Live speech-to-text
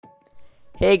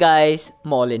Hey guys,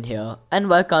 Maulin here, and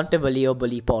welcome to Bully or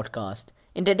Bully podcast.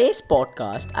 In today's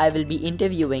podcast, I will be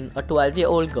interviewing a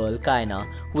 12-year-old girl, Kaina,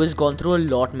 who has gone through a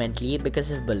lot mentally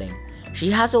because of bullying. She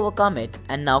has overcome it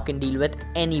and now can deal with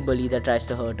any bully that tries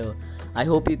to hurt her. I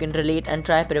hope you can relate and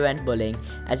try prevent bullying,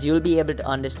 as you'll be able to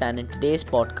understand in today's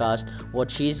podcast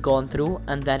what she's gone through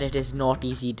and that it is not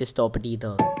easy to stop it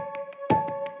either.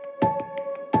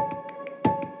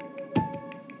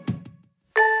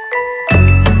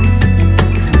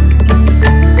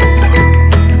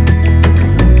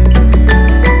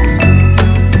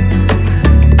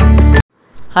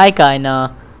 Hi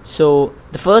Kaina. So,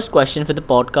 the first question for the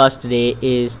podcast today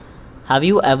is, have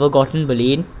you ever gotten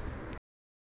bullied?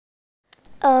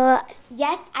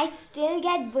 Yes, I still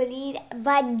get bullied,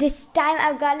 but this time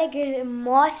I've got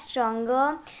more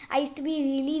stronger. I used to be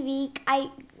really weak.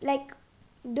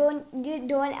 Don't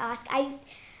ask.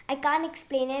 I can't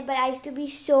explain it, but I used to be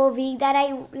so weak that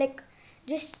I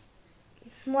just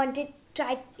wanted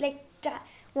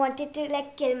wanted to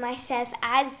kill myself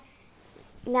as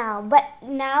now. But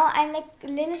now I'm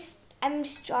I'm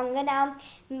stronger now,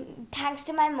 thanks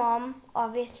to my mom,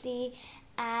 obviously,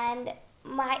 and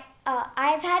my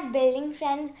I've had building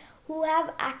friends who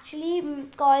have actually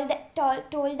told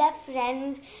their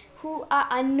friends who are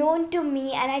unknown to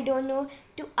me and I don't know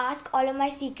to ask all of my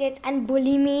secrets and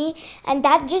bully me, and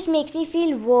that just makes me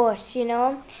feel worse. It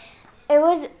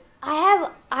was I've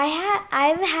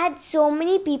had so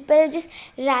many people, just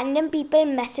random people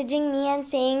messaging me and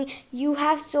saying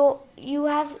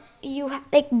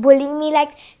bullying me,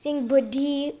 like saying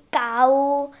buddhi,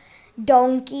 cow,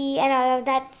 donkey and all of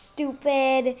that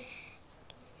stupid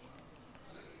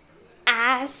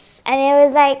ass, and it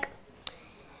was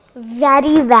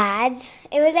very bad.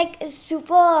 It was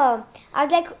super. I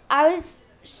was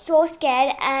so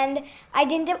scared, and I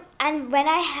didn't. And when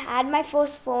I had my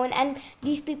first phone, and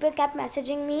these people kept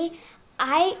messaging me,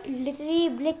 I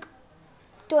literally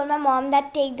told my mom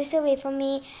that take this away from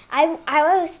me.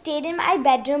 I stayed in my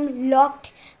bedroom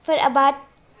locked for about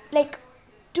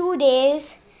 2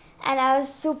 days, and I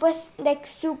was super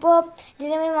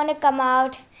didn't even want to come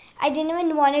out. I didn't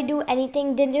even want to do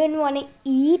anything, didn't even want to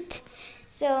eat.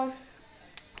 So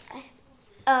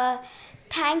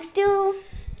thanks to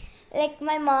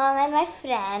my mom and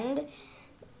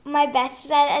my best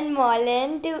friend and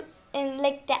Marlon to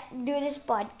do this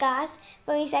podcast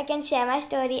for me so I can share my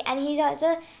story, and he's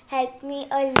also helped me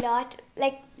a lot,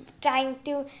 trying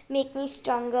to make me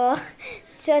stronger.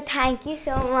 So thank you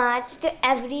so much to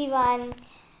everyone.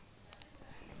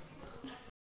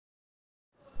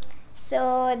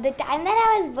 So the time that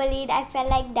I was bullied, I felt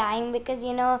like dying because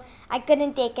I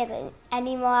couldn't take it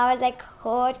anymore. I was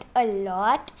hurt a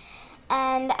lot,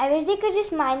 and I wish they could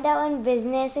just mind their own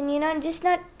business and just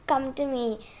not come to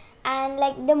me.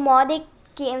 And the more they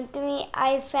came to me,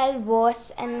 I felt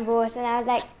worse and worse, and I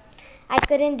was I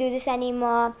couldn't do this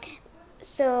anymore.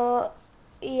 So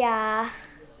yeah,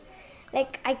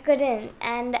 I couldn't,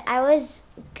 and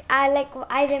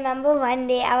I remember one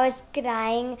day I was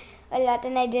crying a lot,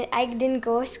 and I didn't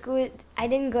go school. I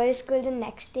didn't go to school the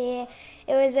next day.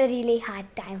 It was a really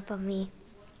hard time for me.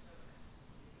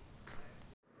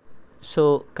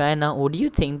 So, Kaina, what do you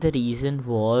think the reason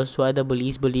was why the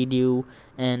bullies bullied you,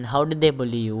 and how did they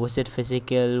bully you? Was it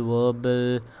physical,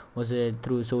 verbal? Was it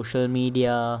through social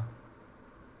media?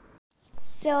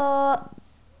 So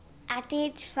at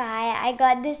age 5, I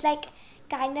got this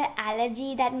kind of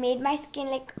allergy that made my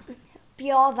skin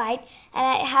pure white, and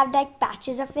I have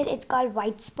patches of it. It's called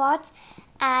white spots,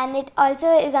 and it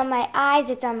also is on my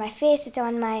eyes, it's on my face, it's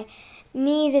on my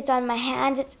knees, it's on my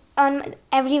hands, it's on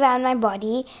everywhere on my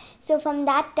body. So from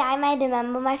that time, I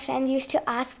remember my friends used to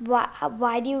ask,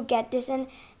 why do you get this, and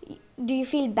do you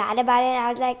feel bad about it? And I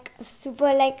was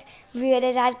super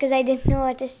weirded out because I didn't know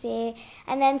what to say.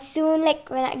 And then soon,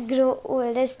 when I grew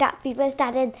older, people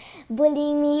started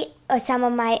bullying me, or some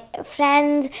of my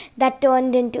friends that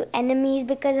turned into enemies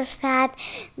because of that.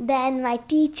 Then my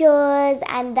teachers,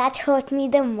 and that hurt me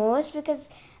the most because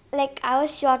I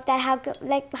was shocked that how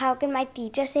can my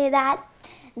teacher say that.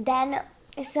 Then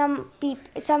some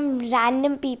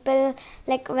random people,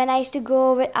 when I used to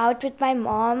go out with my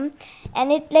mom,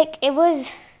 and it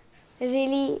was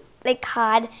really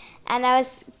hard, and I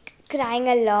was crying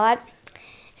a lot.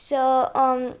 So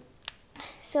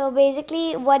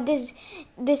basically what this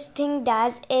thing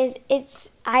does is,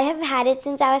 I have had it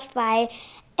since I was 5,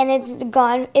 and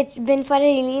it's been for a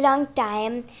really long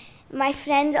time. My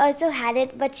friends also had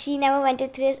it, but she never went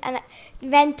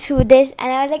through this,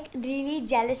 and I was really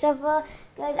jealous of her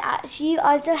because she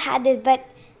also had this, but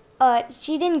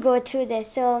she didn't go through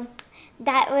this. So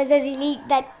that was a really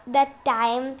that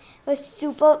time was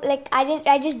super, like I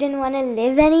just didn't want to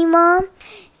live anymore.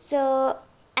 So,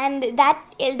 and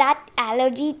that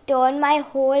allergy turned my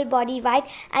whole body white,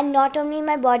 and not only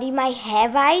my body, my hair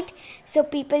white. So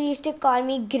people used to call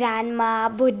me grandma,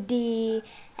 buddhi,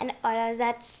 and all of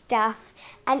that stuff.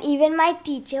 And even my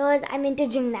teachers, I'm into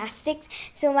gymnastics,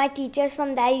 so my teachers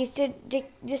from there used to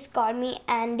just call me,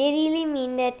 and they really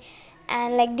mean it.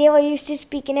 And like they were used to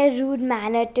speak in a rude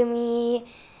manner to me.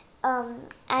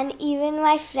 And even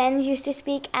my friends used to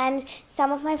speak, and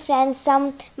some of my friends,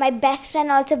 my best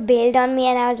friend also bailed on me,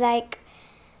 and I was like,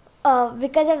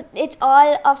 because of it's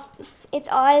all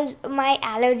my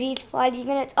allergies fault,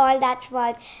 even it's all that's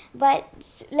fault. But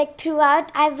like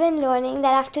throughout, I've been learning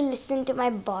that I have to listen to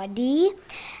my body,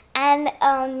 and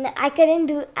I couldn't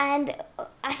do, and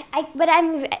but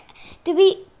I'm, to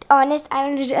be honest,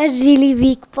 I'm a really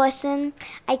weak person.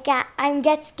 I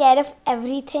get scared of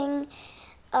everything.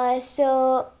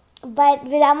 But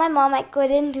without my mom, I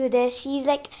couldn't do this. She's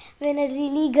like been a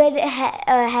really good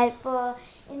helper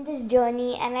in this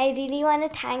journey, and I really want to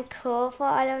thank her for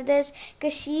all of this,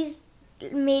 because she's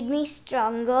made me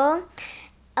stronger.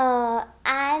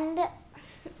 And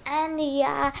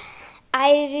yeah,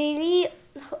 I really,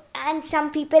 and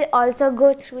some people also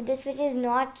go through this, which is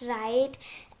not right.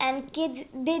 And kids,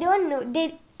 they don't know,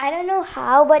 I don't know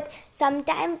how, but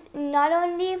sometimes not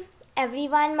only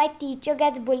everyone, my teacher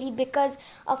gets bullied because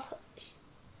of,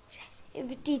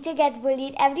 teacher gets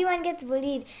bullied, everyone gets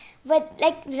bullied, but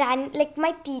like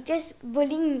my teachers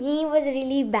bullying me was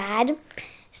really bad.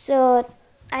 So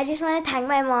I just want to thank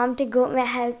my mom to go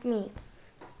help me.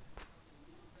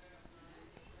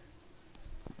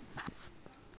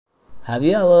 Have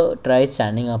you ever tried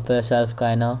standing up for yourself,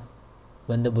 Kaina,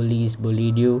 when the bullies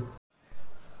bullied you?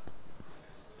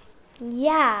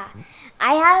 Yeah,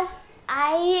 I've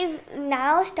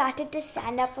now started to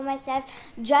stand up for myself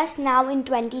just now in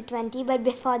 2020, but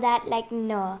before that, like,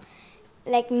 no.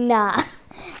 Like, nah.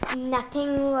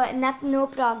 Nothing, no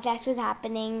progress was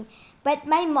happening. But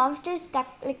my mom still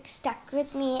stuck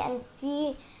with me, and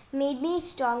she made me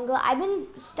stronger. I've been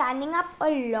standing up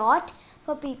a lot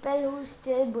for people who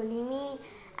still bully me.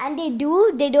 And they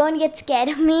don't get scared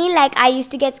of me like I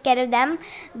used to get scared of them,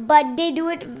 but they do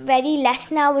it very less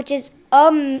now, which is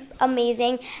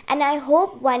amazing. And I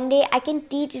hope one day I can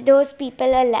teach those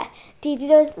people teach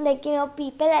those, like,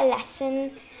 people a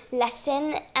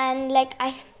lesson, and like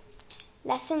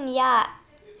yeah.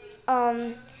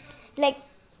 Like,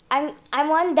 I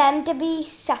want them to be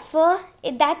suffer.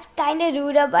 That's kind of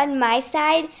rude up on my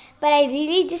side, but I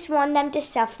really just want them to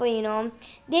suffer, and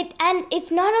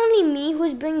it's not only me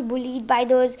who's being bullied by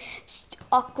those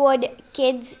awkward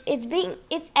kids.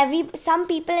 Some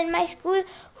people in my school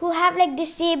who have like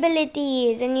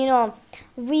disabilities, and who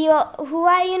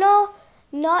are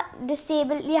not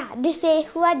disabled,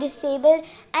 who are disabled,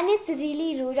 and it's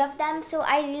really rude of them. So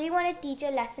I really want to teach a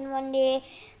lesson one day.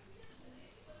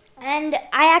 And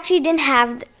I actually didn't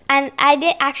have, and I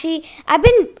did actually. I've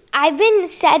been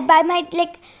said by my,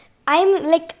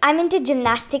 I'm into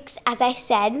gymnastics, as I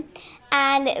said,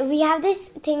 and we have this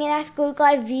thing in our school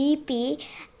called VP,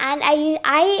 and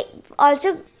I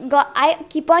also I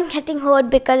keep on getting hurt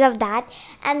because of that.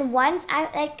 And once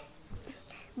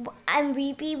I'm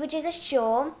VP, which is a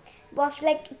show of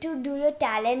like to do your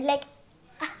talent. Like,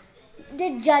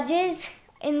 the judges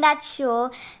in that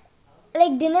show,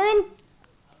 like, didn't even,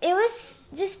 it was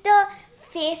just the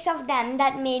face of them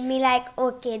that made me like,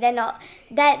 okay, they're not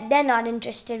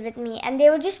interested with me. And they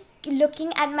were just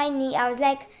looking at my knee. I was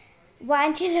like, why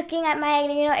aren't you looking at my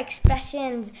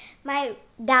expressions, my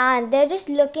dance? They're just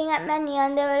looking at my knee,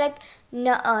 and they were like,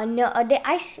 no.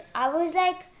 I was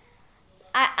like,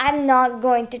 I'm not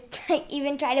going to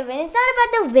even try to win. It's not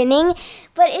about the winning,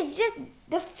 but it's just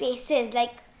the faces.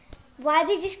 Like, why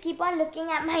they just keep on looking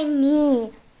at my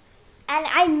knee? And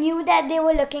I knew that they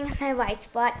were looking at my white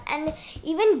spot. And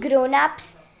even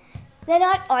grown-ups, they're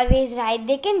not always right.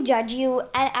 They can judge you.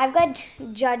 And I've got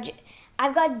judged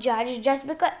just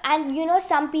because. And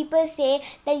some people say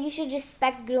that you should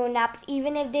respect grown-ups,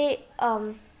 even if they,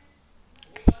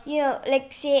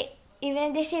 even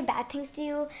if they say bad things to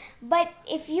you. But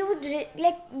if you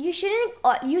you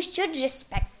should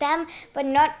respect them, but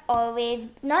not always,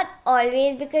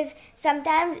 because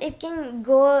sometimes it can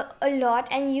go a lot.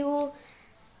 And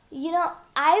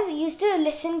I used to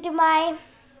listen to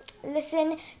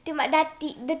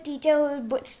the teacher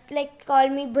who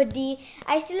called me Buddhi.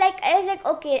 I was like,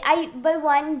 okay. But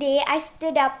one day I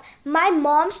stood up. My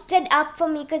mom stood up for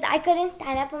me because I couldn't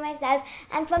stand up for myself.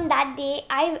 And from that day,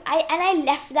 I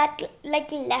left that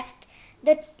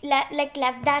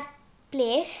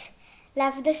place,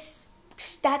 left this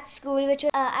that school, which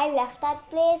was, I left that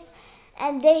place,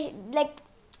 and they like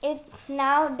it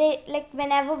now. They like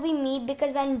whenever we meet,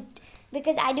 because I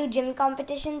do gym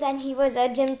competitions and he was a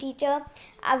gym teacher.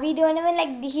 We don't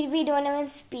even we don't even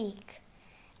speak,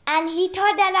 and he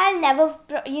thought that I'll never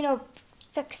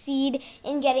succeed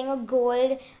in getting a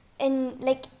gold in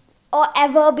or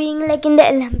ever being in the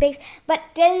Olympics. But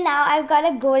till now, I've got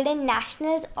a gold in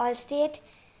nationals, all state,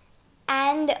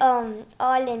 and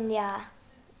all India.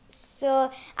 So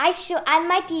I show, and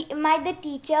the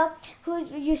teacher who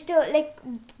used to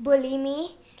bully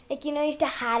me, used to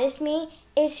harass me,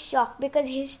 is shocked because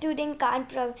his student can't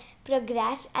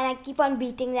progress, and I keep on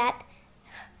beating that.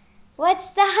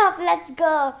 What's up? Let's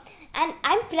go. And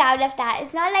I'm proud of that.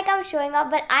 It's not like I'm showing off,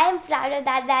 but I am proud of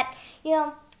that.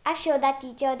 I've showed that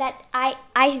teacher that I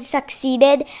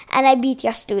succeeded and I beat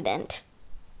your student.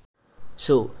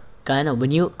 So, Kaina,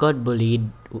 when you got bullied,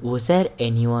 was there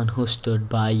anyone who stood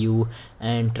by you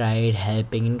and tried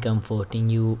helping and comforting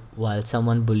you while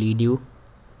someone bullied you?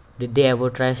 Did they ever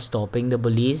try stopping the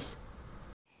bullies?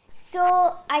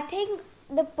 So I think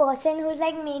the person who's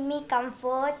made me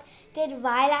comforted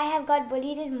while I have got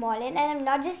bullied is Molin, and I'm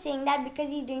not just saying that because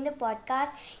he's doing the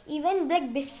podcast. Even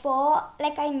before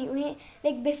I knew him,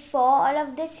 before all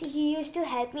of this, he used to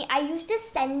help me. I used to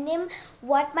send him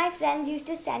what my friends used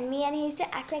to send me, and he used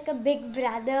to act like a big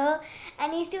brother,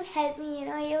 and he used to help me.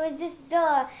 He was just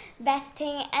the best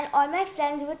thing, and all my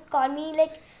friends would call me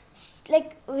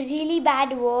really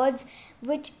bad words,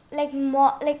 which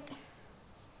more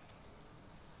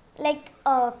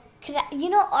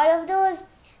all of those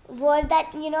words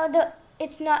that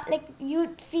it's not you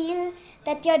feel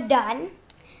that you're done,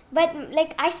 but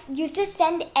I used to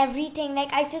send everything.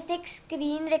 I used to take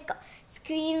screen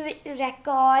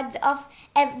records of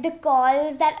the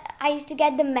calls that I used to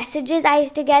get, the messages I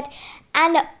used to get,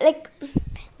 and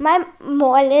my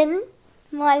Molin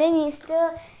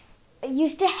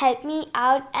used to help me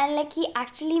out, and he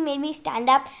actually made me stand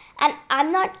up, and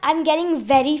I'm getting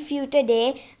very few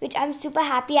today, which I'm super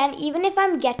happy. And even if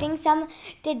I'm getting some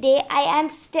today, I'm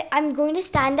going to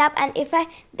stand up. And I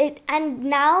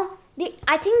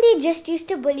think they just used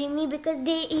to bully me because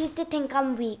they used to think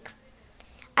I'm weak.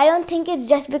 I don't think it's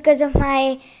just because of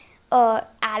my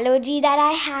allergy that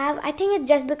I have. I think it's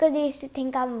just because they used to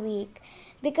think I'm weak.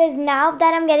 Because now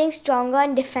that I'm getting stronger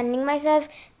and defending myself,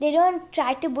 they don't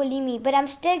try to bully me. But I'm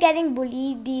still getting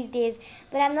bullied these days.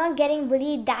 But I'm not getting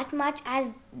bullied that much as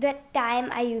the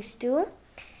time I used to.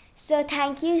 So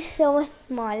thank you so much,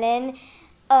 Molin.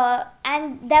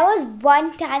 And there was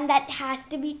one time that has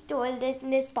to be told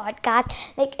in this podcast.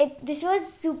 This was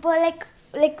super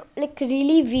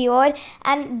really weird,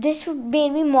 and this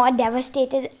made me more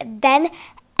devastated than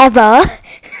ever.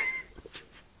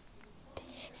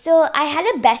 So I had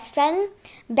a best friend,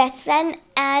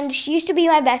 and she used to be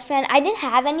my best friend. I didn't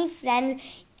have any friends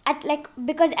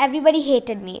because everybody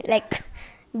hated me,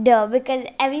 because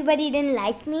everybody didn't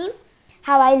like me,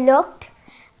 how I looked.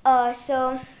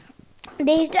 So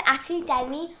they used to actually tell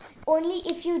me, only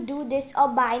if you do this or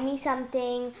buy me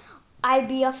something, I'll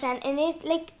be your friend. And it's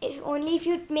only if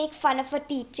you make fun of a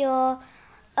teacher,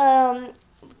 I'll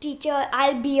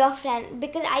be your friend,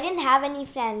 because I didn't have any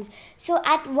friends. So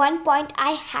at one point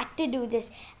I had to do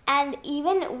this. And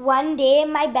even one day,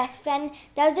 my best friend,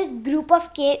 there was this group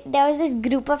of kids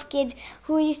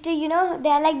who used to,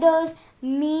 they're those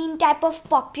mean type of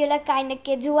popular kind of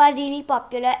kids who are really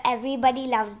popular. Everybody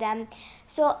loves them.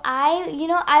 So I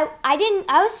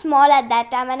was small at that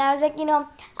time, and I was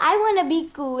I want to be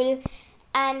cool.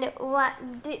 And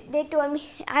they told me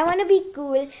I want to be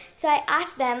cool. So I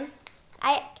asked them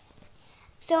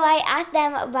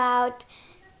about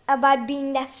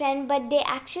being their friend, but they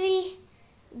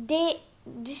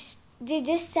just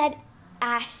said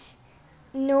ass.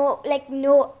 No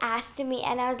ass to me.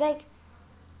 And I was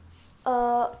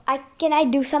can I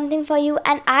do something for you?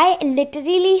 And I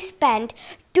literally spent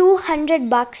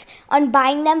 $200 on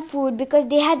buying them food, because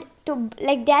they had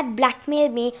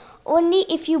blackmailed me. Only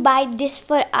if you buy this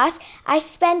for us. I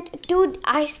spent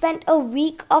a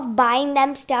week of buying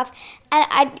them stuff,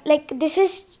 and this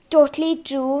is totally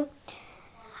true.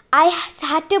 I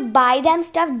had to buy them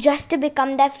stuff just to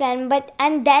become their friend,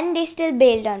 and then they still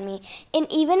bailed on me.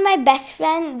 And even my best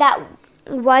friend that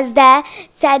was there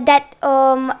said that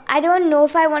I don't know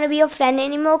if I want to be your friend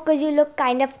anymore because you look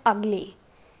kind of ugly.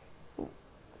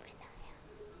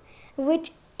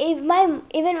 Which it was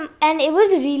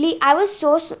really, I was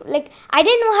so I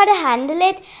didn't know how to handle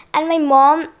it, and my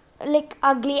mom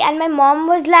ugly, and my mom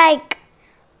was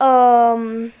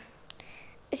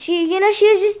she was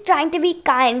just trying to be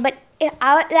kind, but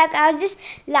I was just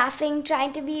laughing,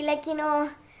 trying to be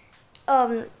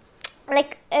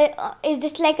like is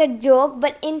this like a joke,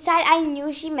 but inside I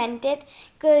knew she meant it,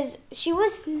 because she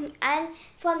was, and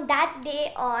from that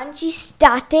day on she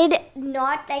started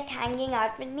not like hanging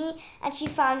out with me, and she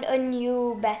found a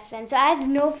new best friend. So I had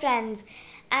no friends,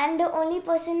 and the only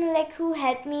person like who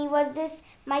helped me was this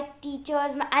my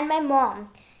teachers and my mom.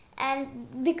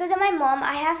 And because of my mom,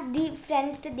 I have the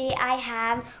friends today I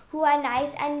have who are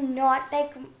nice and not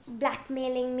like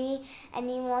blackmailing me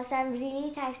anymore. So I'm really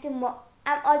thanks to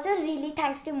I'm also really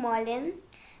thanks to Marlin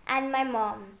and my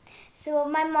mom. So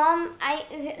my mom, I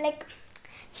like,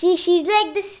 she's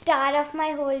like the star of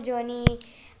my whole journey.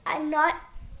 I'm not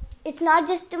It's not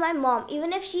just to my mom.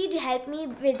 Even if she'd help me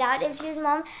without, if she's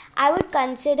mom, I would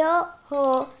consider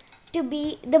her to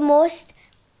be the most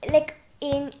like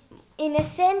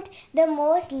innocent, the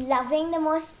most loving, the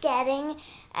most caring,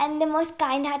 and the most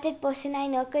kind-hearted person I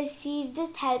know. Because she's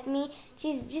just helped me.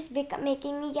 She's just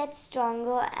making me get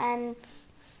stronger, and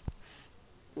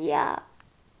yeah.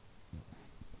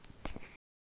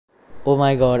 Oh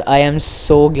my god, I am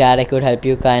so glad I could help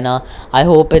you, Kaina. I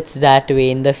hope it's that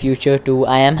way in the future too.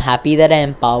 I am happy that I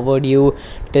empowered you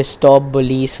to stop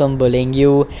bullies from bullying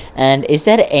you. And is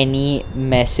there any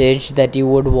message that you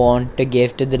would want to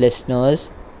give to the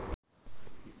listeners?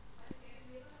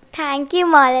 Thank you,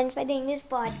 Marlon, for doing this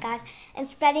podcast and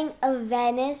spreading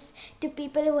awareness to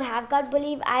people who have got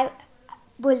bullied. I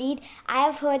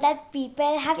have heard that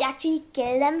people have actually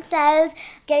killed themselves,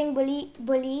 getting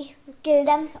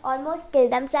almost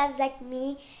killed themselves, like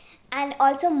me, and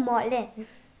also Marlon,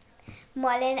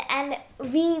 and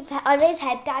we've always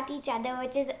helped out each other,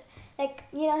 which is like,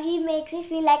 he makes me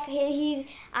feel like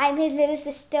I'm his little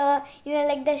sister,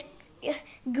 like this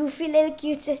goofy little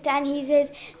cute sister, and he's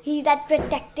that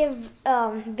protective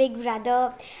big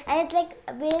brother. And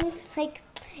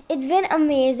it's been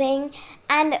amazing,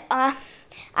 and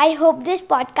I hope this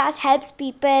podcast helps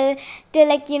people to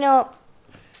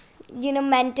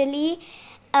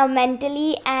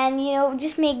mentally, and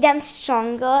just make them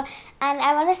stronger. And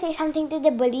I want to say something to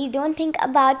the bullies: don't think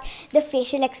about the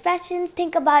facial expressions,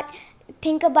 think about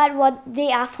what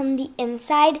they are from the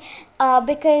inside,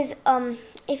 because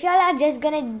if y'all are just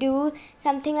gonna do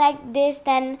something like this,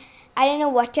 then I don't know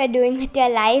what you're doing with your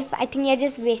life. I think you're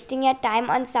just wasting your time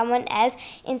on someone else.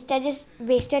 Instead, just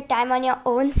waste your time on your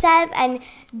own self, and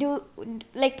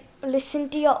listen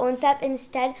to your own self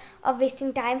instead of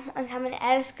wasting time on someone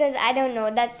else. Because I don't know,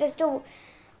 that's just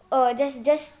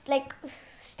just like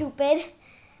stupid.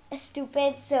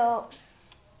 So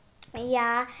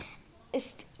yeah,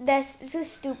 that's so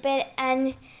stupid.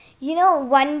 And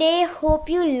one day hope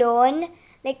you learn,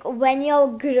 like when you're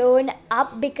grown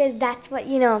up, because that's what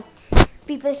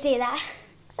people say that.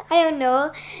 So I don't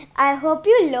know, I hope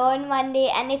you learn one day,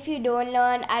 and if you don't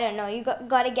learn, I don't know, you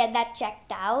gotta get that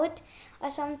checked out or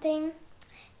something.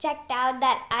 Checked out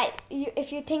that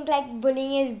if you think like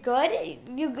bullying is good,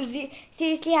 you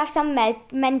seriously have some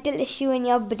mental issue in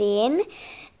your brain.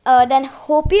 Then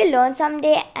hope you learn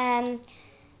someday, and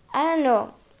I don't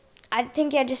know, I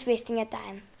think you're just wasting your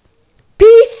time.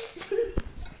 Peace.